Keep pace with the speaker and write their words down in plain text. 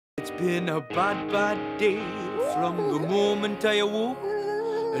been a bad, bad day from the moment I awoke.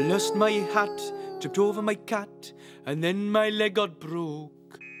 I lost my hat, tripped over my cat, and then my leg got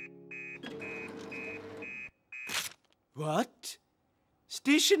broke. What?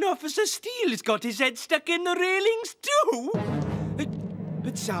 Station Officer Steele has got his head stuck in the railings too?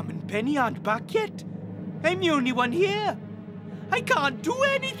 But Sam and Penny aren't back yet. I'm the only one here. I can't do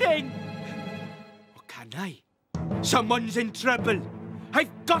anything. Or can I? Someone's in trouble.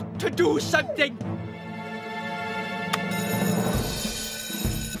 I've got to do something.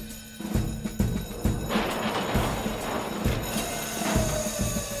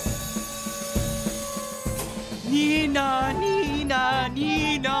 Nina, Nina,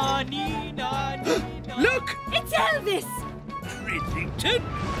 Nina, Nina, Nina. Look! It's Elvis! Cridlington?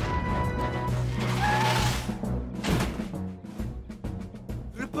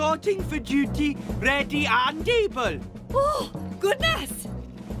 Reporting for duty, ready and able. Oh, goodness!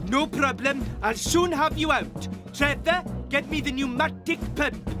 No problem. I'll soon have you out. Trevor, get me the pneumatic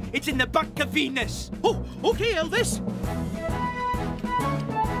pump. It's in the back of Venus. Oh, OK, Elvis.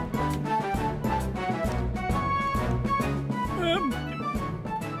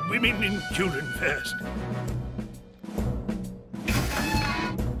 Women and children first.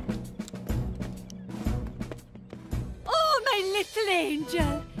 Oh, my little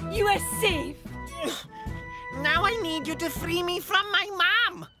angel. You are safe. Now I need you to free me from my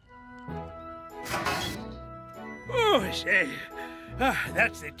mom. Oh, I say.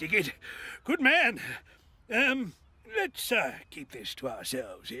 That's the ticket. Good man. Let's keep this to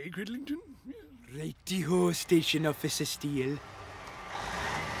ourselves, eh, Cridlington? Righty-ho, Station Officer Steele.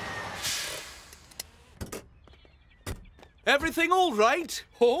 Everything all right?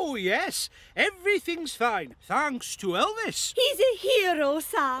 Oh, yes. Everything's fine, thanks to Elvis. He's a hero,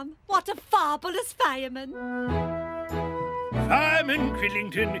 Sam. What a fabulous fireman. Fireman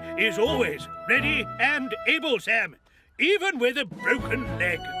Cridlington is always ready and able, Sam, even with a broken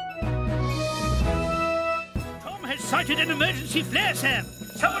leg. Tom has sighted an emergency flare, Sam.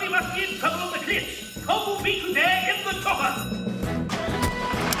 Somebody must be in trouble on the cliffs. Call me to there in the chopper.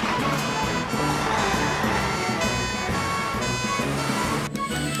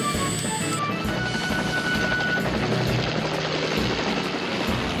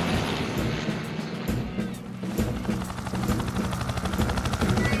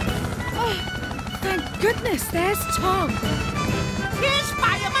 Goodness, there's Tom. Here's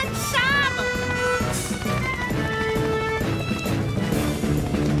Fireman Sam!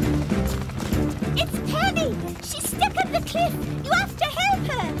 It's Penny. She's stuck on the cliff. You have to help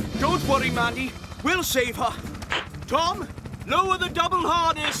her. Don't worry, Mandy. We'll save her. Tom, lower the double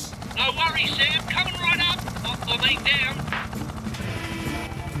harness. No worries, Sam. Coming right up. Or they down.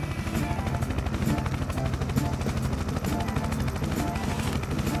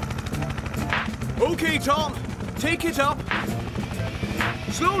 OK, Tom. Take it up.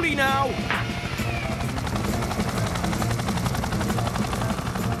 Slowly now.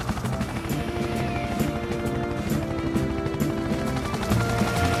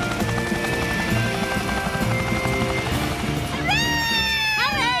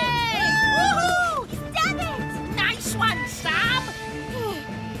 Nice one, Sam!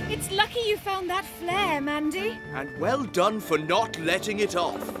 It's lucky you found that flare, Mandy. And well done for not letting it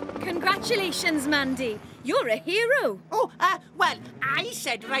off. Congratulations, Mandy. You're a hero. Oh, well, I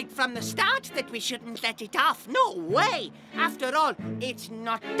said right from the start that we shouldn't let it off. No way! After all, it's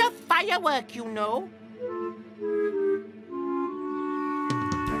not a firework, you know.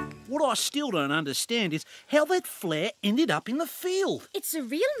 What I still don't understand is how that flare ended up in the field. It's a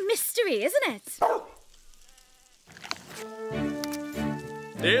real mystery, isn't it?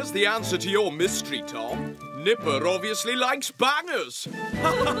 Here's the answer to your mystery, Tom. Nipper obviously likes bangers.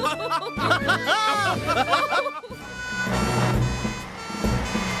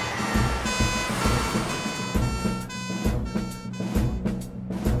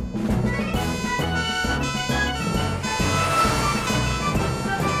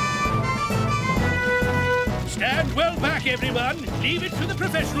 Stand well back, everyone. Leave it to the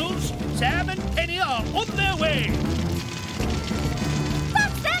professionals. Sam and Penny are on their way.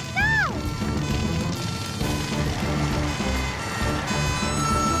 What's that now?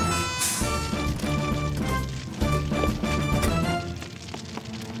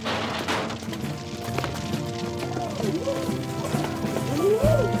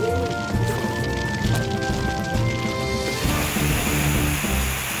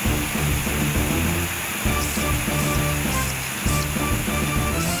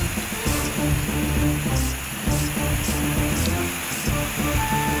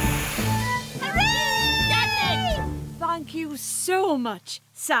 so much,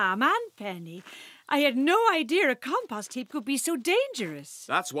 Sam and Penny. I had no idea a compost heap could be so dangerous.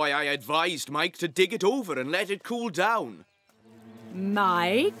 That's why I advised Mike to dig it over and let it cool down.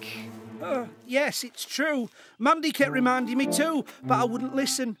 Mike? Yes, it's true. Mandy kept reminding me too, but I wouldn't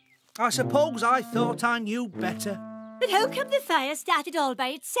listen. I suppose I thought I knew better. But how come the fire started all by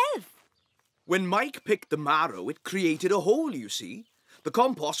itself? When Mike picked the marrow, it created a hole, you see. The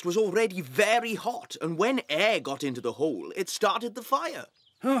compost was already very hot, and when air got into the hole, it started the fire.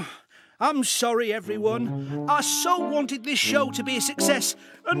 I'm sorry, everyone. I so wanted this show to be a success,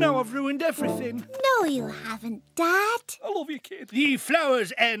 and now I've ruined everything. No, you haven't, Dad. I love you, kid. The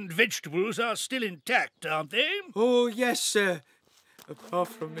flowers and vegetables are still intact, aren't they? Oh, yes, sir. Apart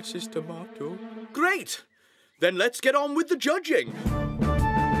from Mrs. Tomato. Great! Then let's get on with the judging.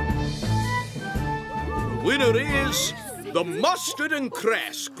 The winner is the mustard and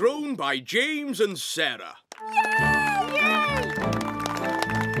cress grown by James and Sarah. Yay!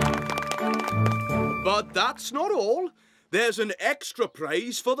 But that's not all. There's an extra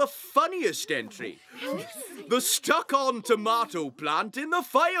prize for the funniest entry. The stuck-on tomato plant in the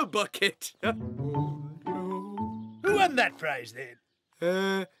fire bucket. Who won that prize,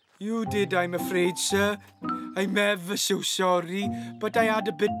 then? You did, I'm afraid, sir. I'm ever so sorry, but I had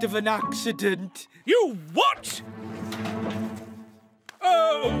a bit of an accident. You what?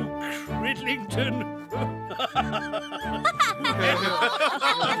 Oh, Cridlington.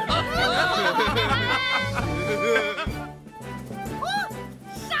 Oh,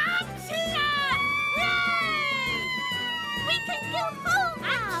 Sam's here! Yay! We can go home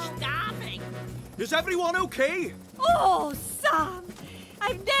now. I'm starving. Is everyone okay? Oh, Sam!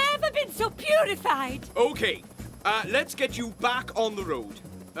 I've never been so purified. Okay, let's get you back on the road.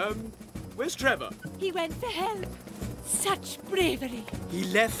 Where's Trevor? He went for help. Such bravery. He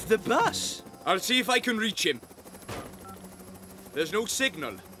left the bus. I'll see if I can reach him. There's no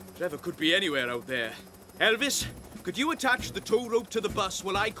signal. Trevor could be anywhere out there. Elvis, could you attach the tow rope to the bus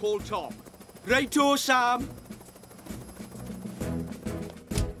while I call Tom? Righto, Sam.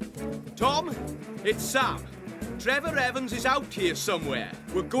 Tom, it's Sam. Trevor Evans is out here somewhere.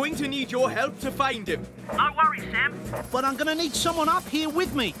 We're going to need your help to find him. No worries, Sam. But I'm going to need someone up here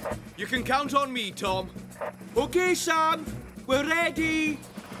with me. You can count on me, Tom. OK, Sam. We're ready.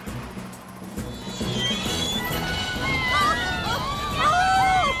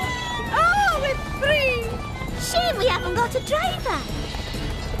 Oh, we're free! Shame we haven't got a driver.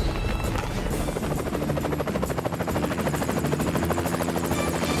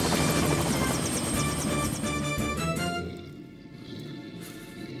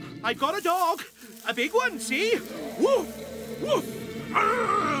 I've got a dog. A big one, see? Woof! Woof!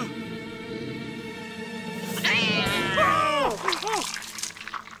 Arrgh!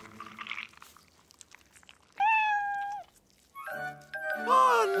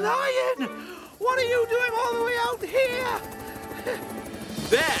 Oh, Lion! What are you doing all the way out here?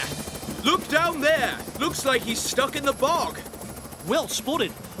 There! Look down there! Looks like he's stuck in the bog. Well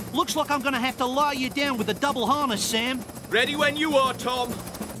spotted. Looks like I'm going to have to lie you down with a double harness, Sam. Ready when you are, Tom.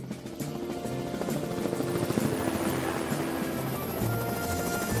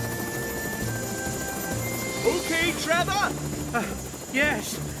 Okay, Trevor?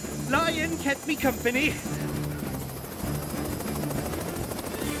 Yes, Lion kept me company.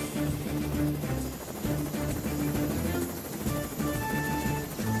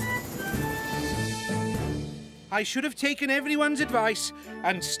 I should have taken everyone's advice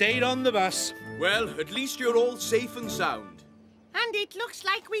and stayed on the bus. Well, at least you're all safe and sound. And it looks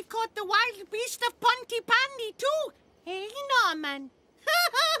like we've caught the wild beast of Pontypandy too. Hey, Norman.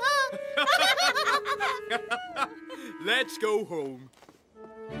 Let's go home.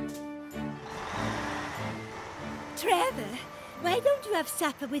 Trevor, why don't you have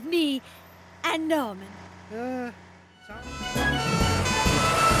supper with me and Norman?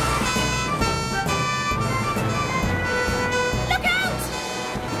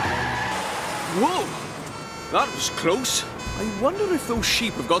 Whoa! That was close. I wonder if those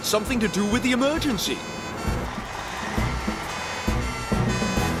sheep have got something to do with the emergency.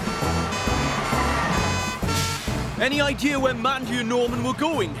 Any idea where Mandy and Norman were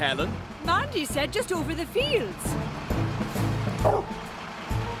going, Helen? Mandy said just over the fields.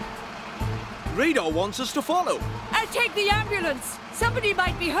 Radar wants us to follow. I'll take the ambulance. Somebody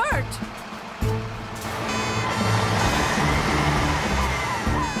might be hurt.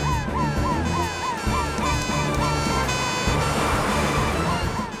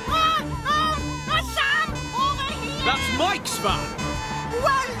 Sam, over here! That's Mike's van.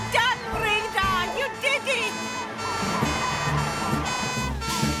 Well done, Radar. You did it.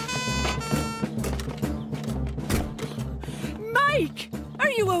 Mike,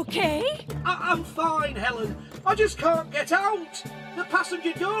 you okay? I'm fine, Helen. I just can't get out. The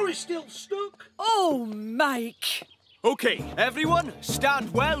passenger door is still stuck. Oh, Mike. OK, everyone,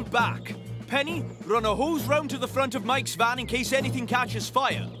 stand well back. Penny, run a hose round to the front of Mike's van in case anything catches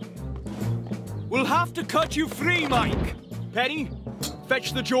fire. We'll have to cut you free, Mike. Penny,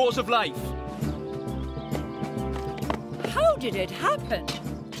 fetch the jaws of life. How did it happen?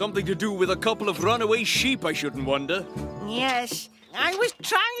 Something to do with a couple of runaway sheep, I shouldn't wonder. Yes, I was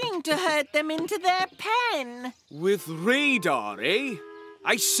trying to herd them into their pen. With radar, eh?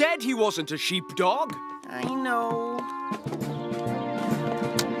 I said he wasn't a sheepdog. I know.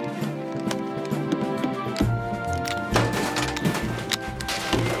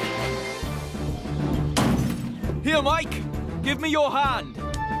 Here, Mike, give me your hand.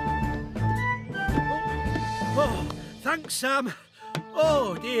 Oh, thanks, Sam.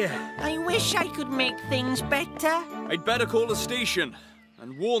 Oh, dear. I wish I could make things better. I'd better call the station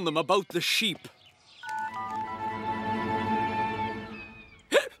and warn them about the sheep.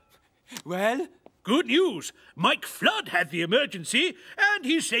 Well? Good news. Mike Flood had the emergency, and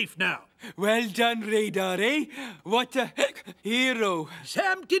he's safe now. Well done, Radar, eh? What a hero.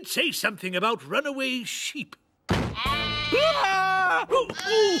 Sam did say something about runaway sheep. Ah! Oh,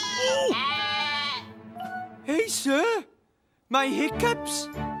 oh, oh. Hey, sir. My hiccups,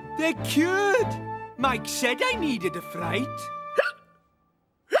 they're cured. Mike said I needed a fright.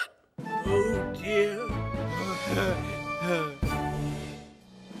 Oh, dear.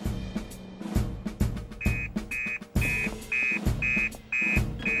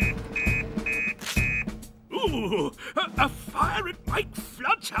 Ooh, a fire at Mike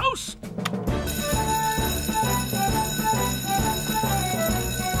Flood's house?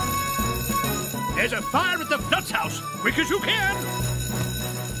 There's a fire at the Flood's house. Quick as you can.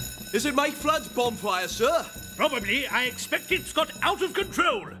 Is it Mike Flood's bonfire, sir? Probably. I expect it's got out of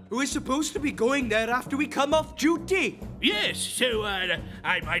control. We're supposed to be going there after we come off duty. Yes, so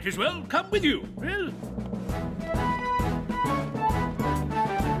I might as well come with you. Well...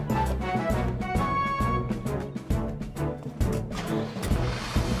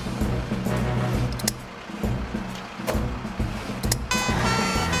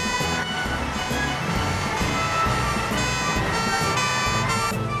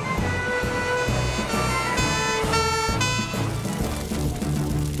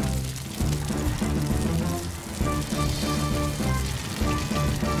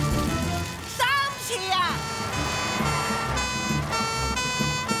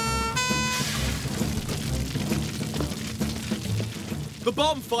 The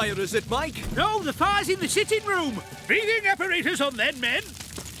bonfire, is it, Mike? No, the fire's in the sitting room. Breathing apparatus on then, men.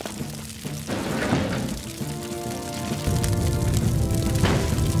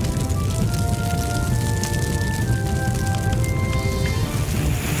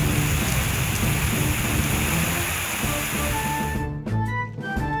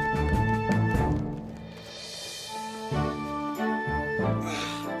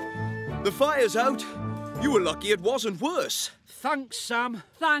 The fire's out. You were lucky it wasn't worse. Thanks, Sam.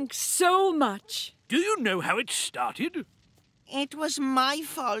 Thanks so much. Do you know how it started? It was my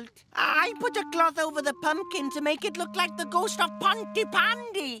fault. I put a cloth over the pumpkin to make it look like the ghost of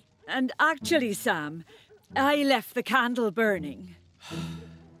Pontypandy. And actually, Sam, I left the candle burning.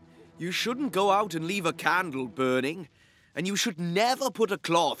 You shouldn't go out and leave a candle burning. And you should never put a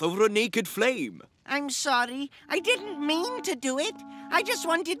cloth over a naked flame. I'm sorry. I didn't mean to do it. I just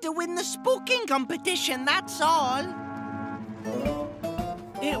wanted to win the spooking competition, that's all.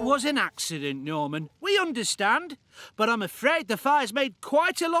 It was an accident, Norman. We understand. But I'm afraid the fire's made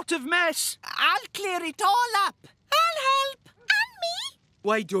quite a lot of mess. I'll clear it all up. I'll help. And me.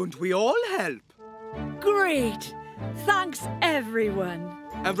 Why don't we all help? Great. Thanks, everyone.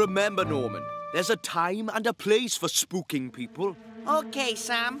 And remember, Norman, there's a time and a place for spooking people. OK,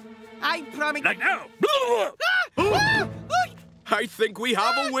 Sam. I promise... Like now. I think we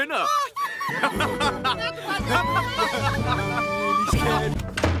have a winner.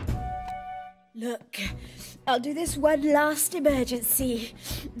 Look, I'll do this one last emergency.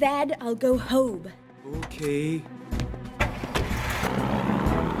 Then I'll go home. OK.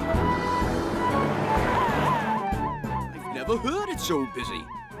 I've never heard it so busy.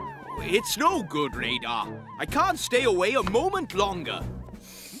 It's no good, Radar. I can't stay away a moment longer.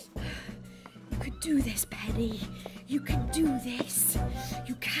 You could do this, Penny. You can do this.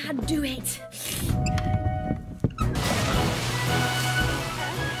 You can do it.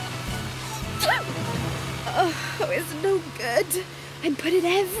 Oh, it's no good. I'm putting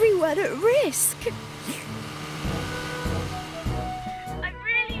everyone at risk. I'm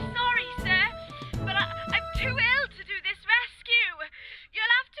really sorry, sir, but I'm too ill to do this rescue. You'll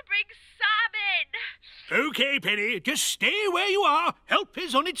OK, Penny, just stay where you are. Help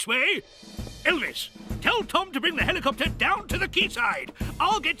is on its way. Elvis, tell Tom to bring the helicopter down to the quayside.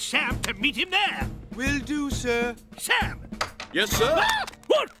 I'll get Sam to meet him there. Will do, sir. Sam! Yes, sir? Ah!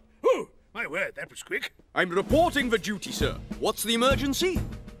 What? Oh, my word, that was quick. I'm reporting for duty, sir. What's the emergency?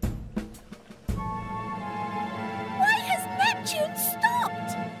 Why has Neptune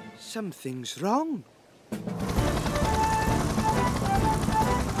stopped? Something's wrong.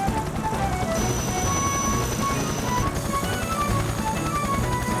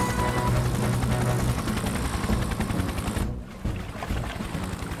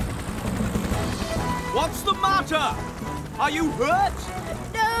 What's the matter? Are you hurt?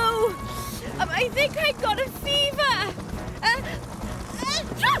 No! I think I got a fever!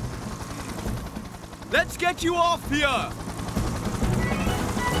 Let's get you off here!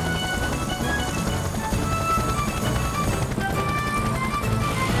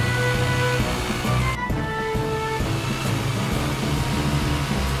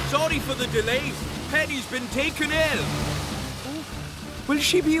 Sorry for the delay. Penny's been taken ill. Will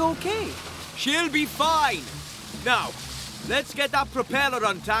she be okay? She'll be fine. Now, let's get that propeller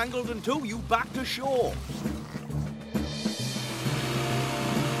untangled and tow you back to shore.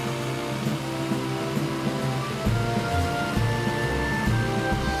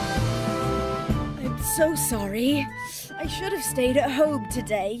 I'm so sorry. I should have stayed at home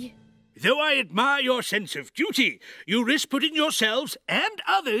today. Though I admire your sense of duty, you risk putting yourselves and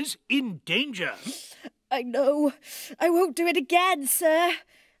others in danger. I know. I won't do it again, sir.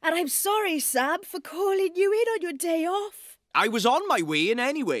 And I'm sorry, Sam, for calling you in on your day off. I was on my way in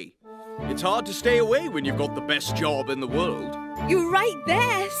anyway. It's hard to stay away when you've got the best job in the world. You're right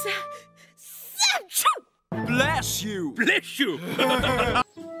there, Sam. Bless you! Bless you!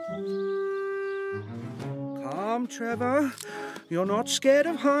 Calm, Trevor. You're not scared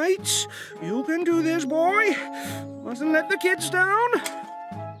of heights. You can do this, boy. Mustn't let the kids down.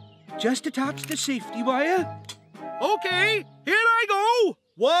 Just attach the safety wire. Okay, here I go.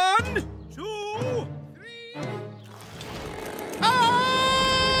 1, 2, 3. Oh!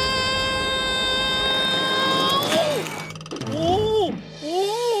 Oh!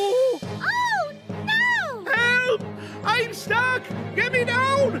 Oh! Oh, no! Help! I'm stuck! Get me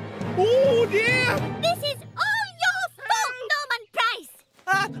down! Oh, dear! This is all your fault, Norman Price!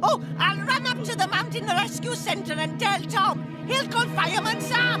 I'll run up to the Mountain Rescue Centre and tell Tom. He'll call Fireman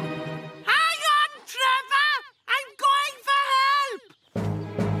Sam. Hang on, Trevor! I'm going for help!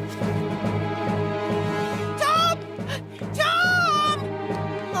 Tom! Tom!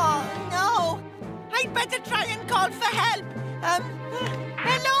 Oh, no. I'd better try and call for help.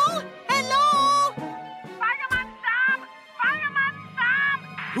 Hello? Hello? Fireman Sam! Fireman Sam!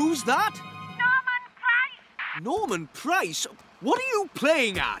 Who's that? Norman Price! Norman Price? What are you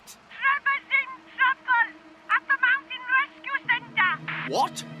playing at? Trevor's in trouble at the Mountain Rescue Centre.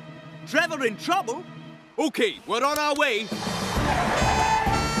 What? Trevor in trouble? Okay, we're on our way.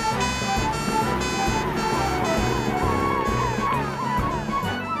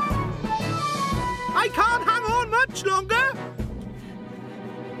 I can't hang on much longer.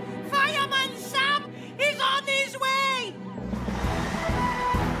 Fireman Sam is on his way.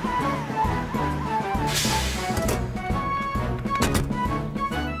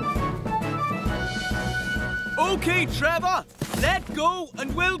 Okay, Trevor, let go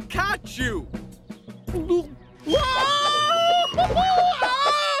and we'll catch you.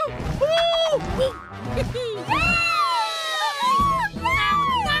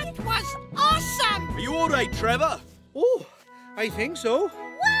 That was awesome. Are you all right, Trevor? Oh, I think so.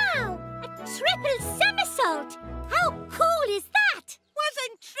 Wow! A triple somersault! How cool is that?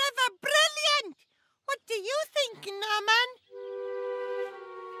 Wasn't Trevor brilliant? What do you think, Norman?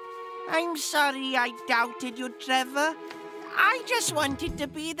 I'm sorry I doubted you, Trevor. I just wanted to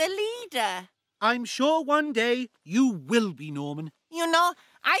be the leader. I'm sure one day you will be, Norman. You know,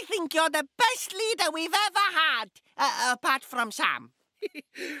 I think you're the best leader we've ever had, apart from Sam.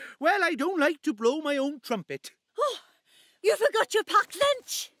 Well, I don't like to blow my own trumpet. Oh, you forgot your packed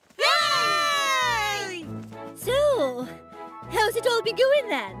lunch. Yay! So, how's it all been going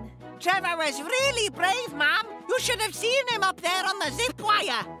then? Trevor was really brave, Ma'am. You should have seen him up there on the zip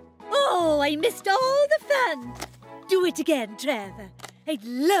wire. Oh, I missed all the fun. Do it again, Trevor. I'd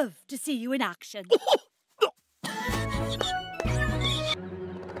love to see you in action. Hey,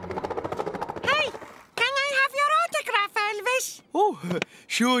 can I have your autograph, Elvis? Oh,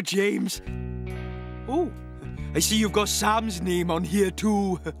 sure, James. Oh, I see you've got Sam's name on here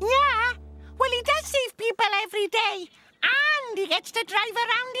too. Yeah. Well, he does save people every day. And he gets to drive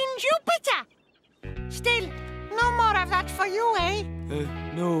around in Jupiter. Still, no more of that for you, eh?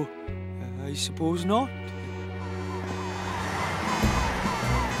 No. I suppose not.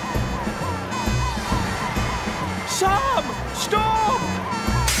 Sam! Stop!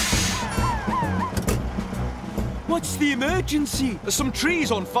 What's the emergency? There's some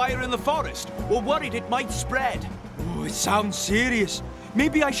trees on fire in the forest. We're worried it might spread. Oh, it sounds serious.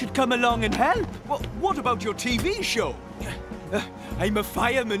 Maybe I should come along and help. Well, what about your TV show? I'm a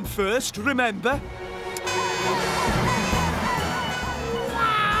fireman first, remember?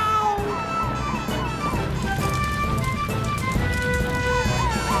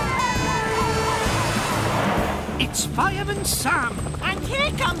 It's Fireman Sam. And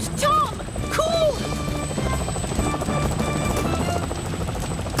here comes Tom. Cool!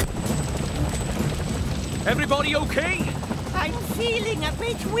 Everybody okay? I'm feeling a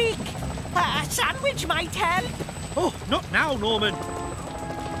bit weak. A sandwich might help. Oh, not now, Norman.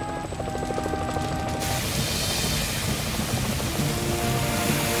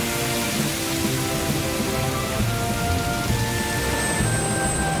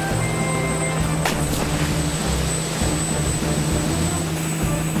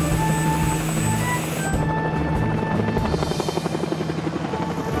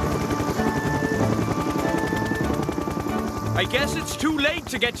 I guess it's too late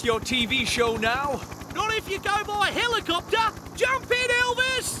to get to your TV show now. Not if you go by helicopter. Jump in,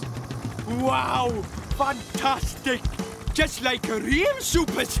 Elvis! Wow! Fantastic! Just like a real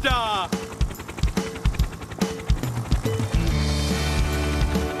superstar!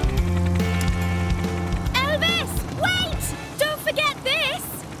 Elvis, wait! Don't forget this!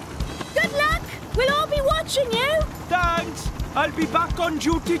 Good luck! We'll all be watching you! Thanks! I'll be back on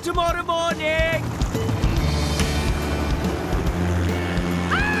duty tomorrow morning!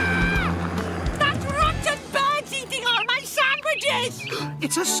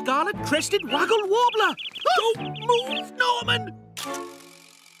 It's a scarlet-crested waggle warbler. Don't move, Norman. And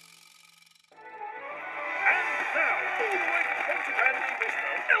now, all the way to Pontypandy, Mr.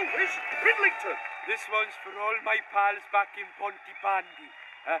 Elvis Ridlington. This one's for all my pals back in Pontypandy.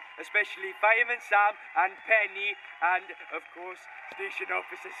 Especially Fireman Sam and Penny and, of course, Station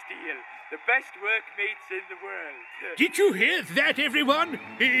Officer Steele. The best workmates in the world. Did you hear that, everyone?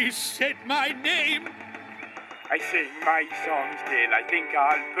 He said my name. I sing my songs till I think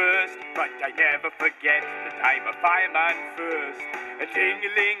I'll burst, but I never forget the time a fireman first. A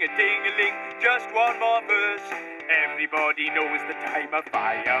ding-a-ling, just one more verse. Everybody knows the time a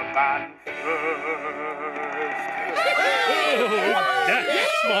fireman first. Oh,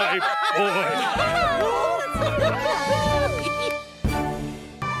 that's my boy.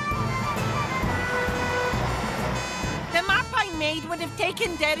 The map I made would have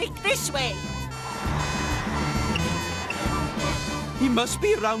taken Derek this way. He must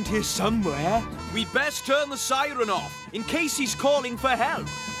be around here somewhere. We best turn the siren off, in case he's calling for help.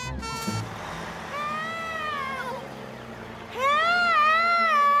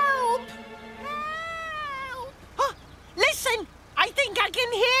 Help! Help! Huh, listen! I think I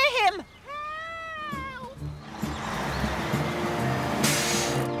can hear him! Help!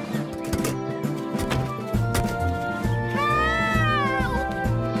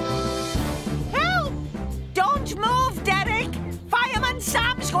 Help! Don't move, Derek! Fireman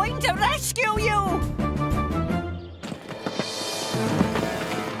Sam's going to rescue you!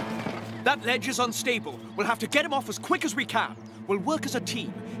 That ledge is unstable. We'll have to get him off as quick as we can. We'll work as a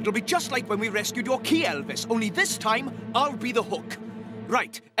team. It'll be just like when we rescued your key, Elvis, only this time, I'll be the hook.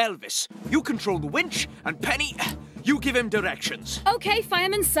 Right, Elvis, you control the winch, and Penny, you give him directions. OK,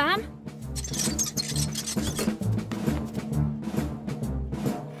 Fireman Sam.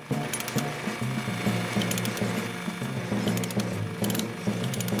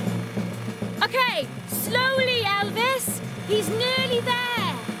 OK, slowly, Elvis. He's nearly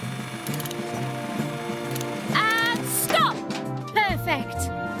there. And stop! Perfect.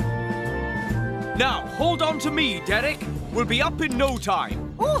 Now, hold on to me, Derek. We'll be up in no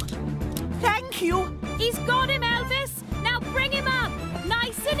time. Oh, thank you. He's got him, Elvis. Now bring him up.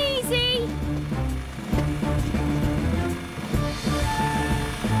 Nice and easy.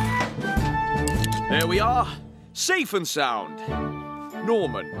 There we are. Safe and sound.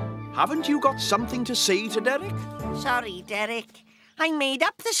 Norman, haven't you got something to say to Derek? Sorry, Derek. I made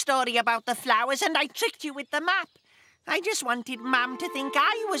up the story about the flowers and I tricked you with the map. I just wanted Mum to think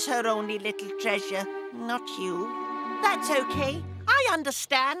I was her only little treasure, not you. That's okay. I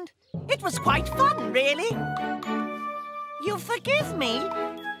understand. It was quite fun, really. You forgive me?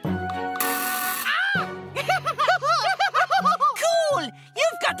 Ah! Cool!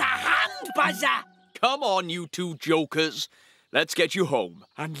 You've got a hand buzzer! Come on, you two jokers. Let's get you home.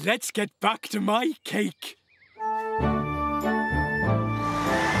 And let's get back to my cake.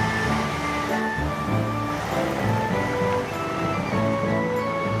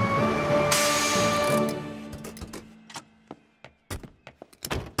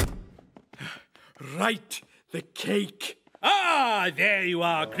 Right, the cake. Ah, there you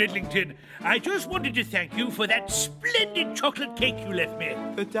are, Cridlington. I just wanted to thank you for that splendid chocolate cake you left me.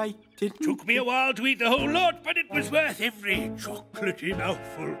 But I didn't... Took me a while to eat the whole lot, but it was worth every chocolatey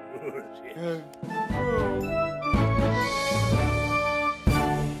mouthful.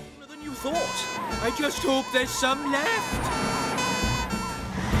 More than you thought. I just hope there's some left.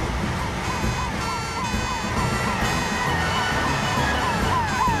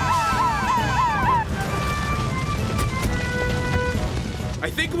 I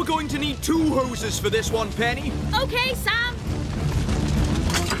think we're going to need 2 hoses for this one, Penny. OK, Sam.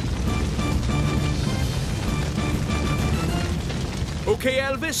 OK,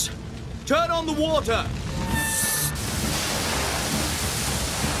 Elvis. Turn on the water.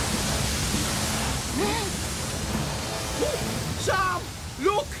 Sam,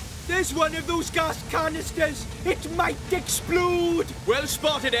 look! There's one of those gas canisters. It might explode. Well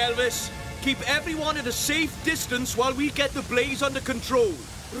spotted, Elvis. Keep everyone at a safe distance while we get the blaze under control.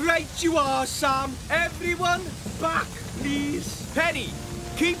 Right you are, Sam. Everyone, back, please. Penny,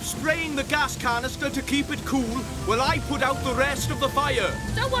 keep spraying the gas canister to keep it cool while I put out the rest of the fire.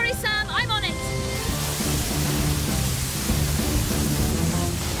 Don't worry, Sam. I'm on it.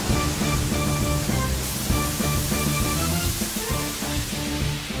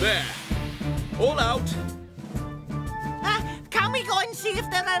 There. All out. Can we go and see if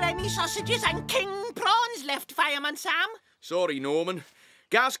there are any sausages and king prawns left, Fireman Sam? Sorry, Norman.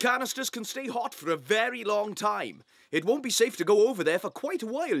 Gas canisters can stay hot for a very long time. It won't be safe to go over there for quite a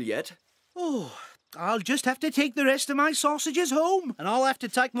while yet. Oh, I'll just have to take the rest of my sausages home, and I'll have to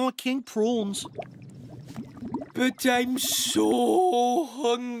take my king prawns. But I'm so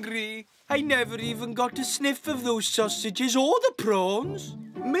hungry. I never even got a sniff of those sausages or the prawns.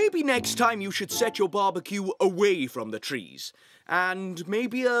 Maybe next time you should set your barbecue away from the trees. And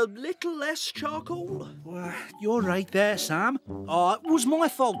maybe a little less charcoal? Well, you're right there, Sam. It was my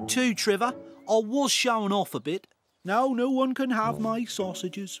fault too, Trevor. I was showing off a bit. Now no one can have my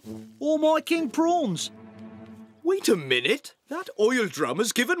sausages. Or my king prawns. Wait a minute. That oil drum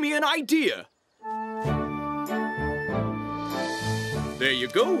has given me an idea. There you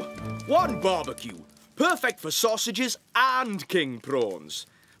go. One barbecue. Perfect for sausages and king prawns.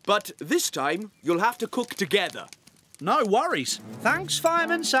 But this time, you'll have to cook together. No worries. Thanks,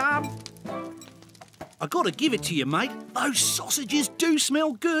 Fireman Sam. I gotta give it to you, mate. Those sausages do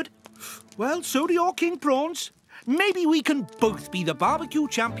smell good. Well, so do your king prawns. Maybe we can both be the barbecue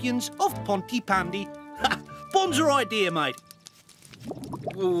champions of Pontypandy. Bonza idea, mate.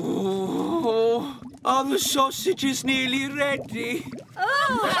 Oh, are the sausages nearly ready?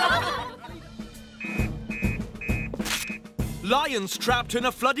 Oh! Lion's trapped in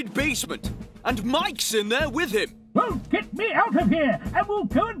a flooded basement, and Mike's in there with him. Well, get me out of here, and we'll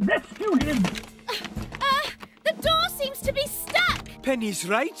go and rescue him. The door seems to be stuck. Penny's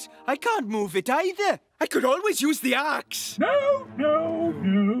right. I can't move it either. I could always use the axe. No.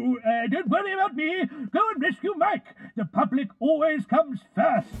 Don't worry about me. Go and rescue Mike. The public always comes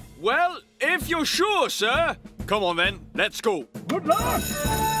first. Well, if you're sure, sir. Come on, then. Let's go. Good luck.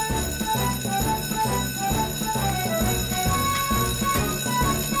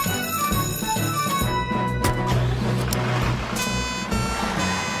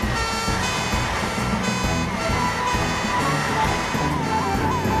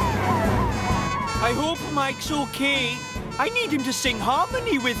 I hope Mike's okay. I need him to sing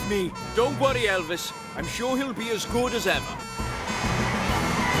harmony with me. Don't worry, Elvis. I'm sure he'll be as good as ever.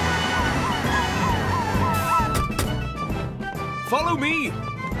 Follow me.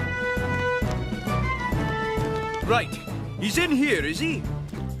 Right. He's in here, is he?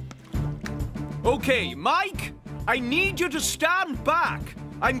 Okay, Mike, I need you to stand back.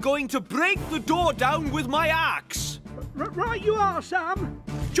 I'm going to break the door down with my axe. Right you are, Sam.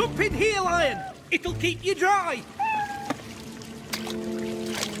 Jump in here, Lion. It'll keep you dry.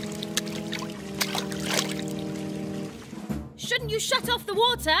 Shouldn't you shut off the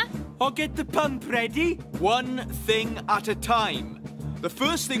water? Or get the pump ready. One thing at a time. The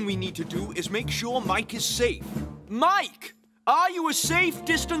first thing we need to do is make sure Mike is safe. Mike, are you a safe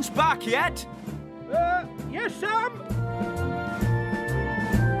distance back yet? Yes, Sam.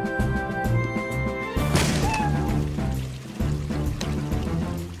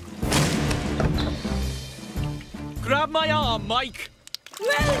 Grab my arm, Mike.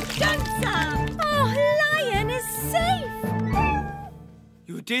 Well done, Sam. Oh, Lion is safe.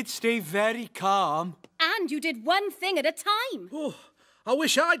 You did stay very calm. And you did one thing at a time. Oh, I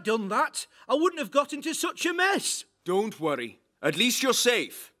wish I'd done that. I wouldn't have got into such a mess. Don't worry. At least you're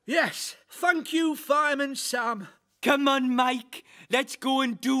safe. Yes, thank you, Fireman Sam. Come on, Mike. Let's go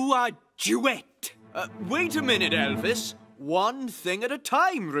and do our duet. Wait a minute, Elvis. One thing at a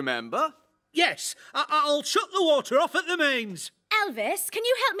time, remember? Yes, I'll shut the water off at the mains. Elvis, can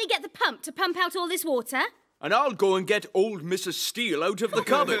you help me get the pump to pump out all this water? And I'll go and get old Mrs. Steele out of the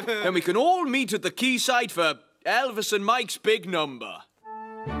cupboard. Then we can all meet at the quayside for Elvis and Mike's big number.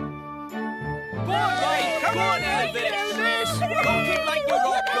 Go on, Mike! Come on, Elvis! Rocking like the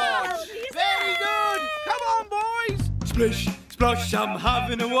rock gods! Very good! Come on, boys! Splish, splosh, I'm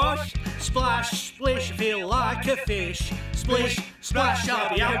having a wash. Splash, splish, feel like a fish. Splish, splash, I'll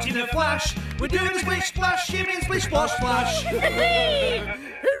be out in a flash. We're doing splish, splash, shimmy, splish, splash, splash. Hooray!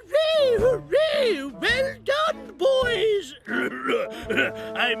 Hooray! Hooray! Well done, boys!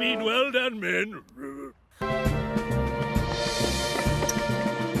 I mean, well done, men.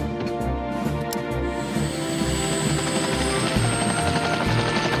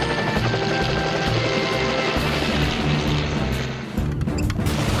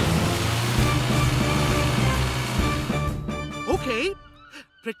 OK,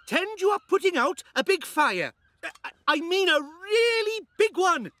 pretend you are putting out a big fire. I mean a really big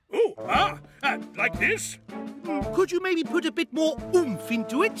one. Oh, like this? Could you maybe put a bit more oomph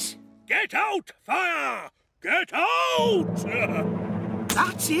into it? Get out, fire! Get out!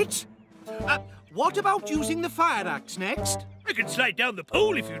 That's it. What about using the fire axe next? I can slide down the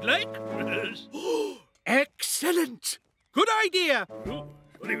pole if you'd like. Excellent. Good idea. Oh,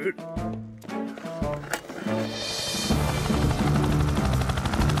 very good.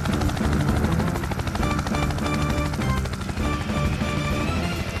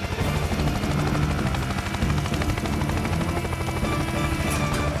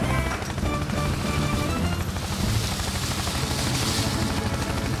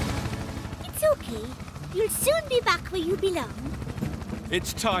 It's okay. You'll soon be back where you belong.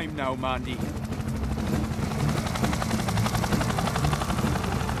 It's time now, Mandy.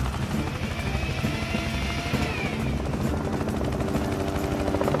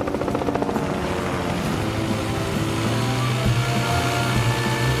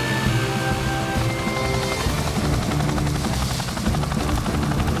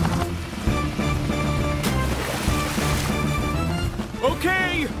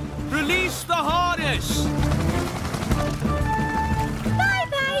 Okay, release the harness.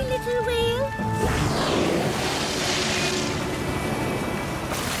 Bye-bye, little whale.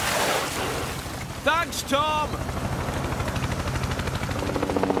 Thanks, Tom.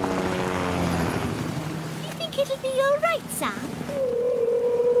 You think it'll be all right, Sam?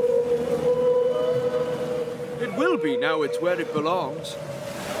 It will be now it's where it belongs.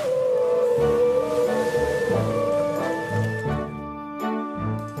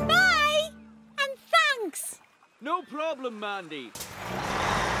 Bye, and thanks. No problem, Mandy.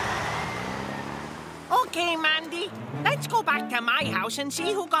 OK, Mandy, let's go back to my house and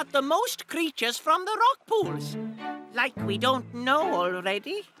see who got the most creatures from the rock pools. Like we don't know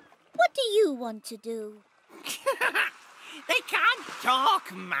already. What do you want to do? They can't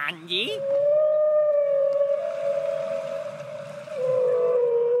talk, Mandy.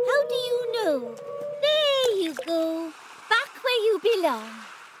 How do you know? There you go. Back where you belong.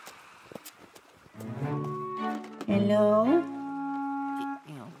 Hello?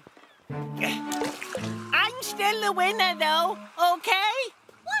 I'm still the winner, though, OK?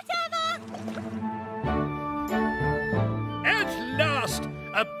 Whatever. At last,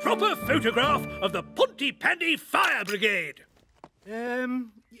 a proper photograph of the Pontypandy Fire Brigade.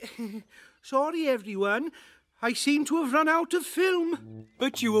 Sorry, everyone. I seem to have run out of film.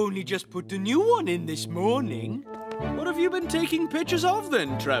 But you only just put the new one in this morning. What have you been taking pictures of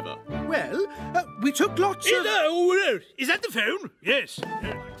then, Trevor? Well, we took lots of... Is that the phone? Yes.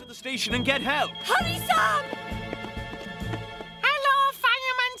 To the station and get help. Hurry, Sam! Hello,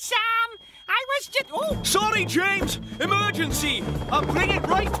 Fireman Sam. I was just... Oh, Sorry, James. Emergency. I'll bring it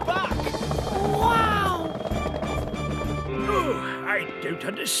right back. wow. Oh, I don't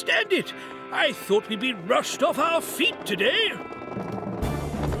understand it. I thought we'd be rushed off our feet today.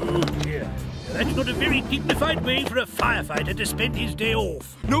 Oh, dear. That's not a very dignified way for a firefighter to spend his day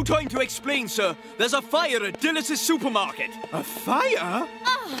off. No time to explain, sir. There's a fire at Dilys' supermarket. A fire?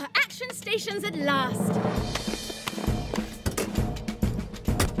 Oh, action stations at last.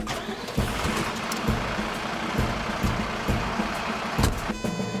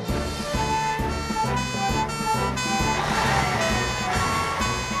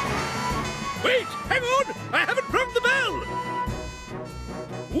 Wait, hang on! I haven't rung the bell!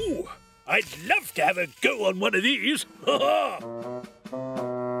 Ooh, I'd love to have a go on one of these. Ha ha!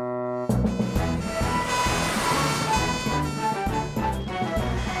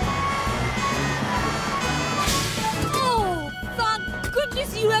 Oh, thank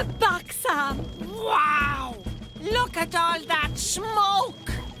goodness you are back, Sam. at all that smoke!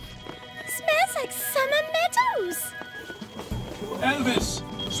 Smells like summer meadows. Elvis,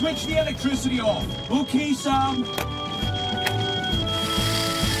 switch the electricity off. Okay, Sam?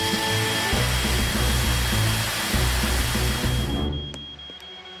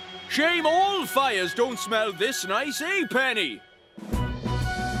 Shame all fires don't smell this nice, eh, Penny?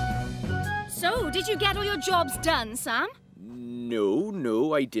 So, did you get all your jobs done, Sam?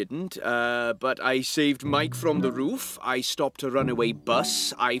 No, I didn't. But I saved Mike from the roof. I stopped a runaway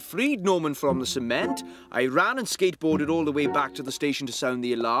bus. I freed Norman from the cement. I ran and skateboarded all the way back to the station to sound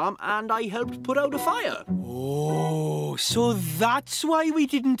the alarm. And I helped put out a fire. Oh, so that's why we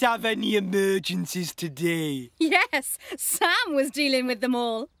didn't have any emergencies today. Yes, Sam was dealing with them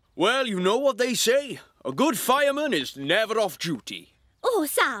all. Well, you know what they say. A good fireman is never off duty. Oh,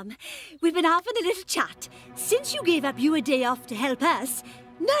 Sam, we've been having a little chat. Since you gave up you a day off to help us,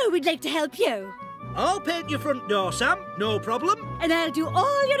 now we'd like to help you. I'll paint your front door, Sam. No problem. And I'll do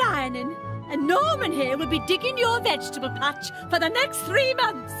all your ironing. And Norman here will be digging your vegetable patch for the next 3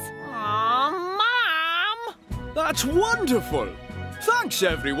 months. Aw, Mom! That's wonderful. Thanks,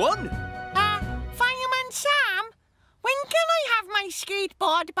 everyone. Fireman Sam, when can I have my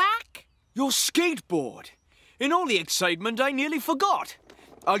skateboard back? Your skateboard? In all the excitement, I nearly forgot.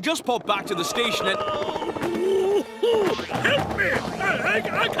 I'll just pop back to the station and... Help me!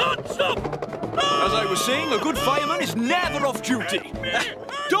 I can't stop! As I was saying, a good fireman is never off duty.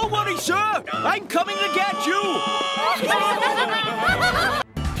 Don't worry, sir. I'm coming to get you.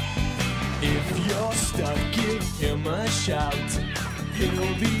 If you're stuck, give him a shout.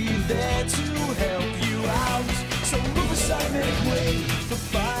 He'll be there to help you out. So move aside, make way for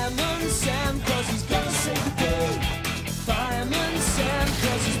fire.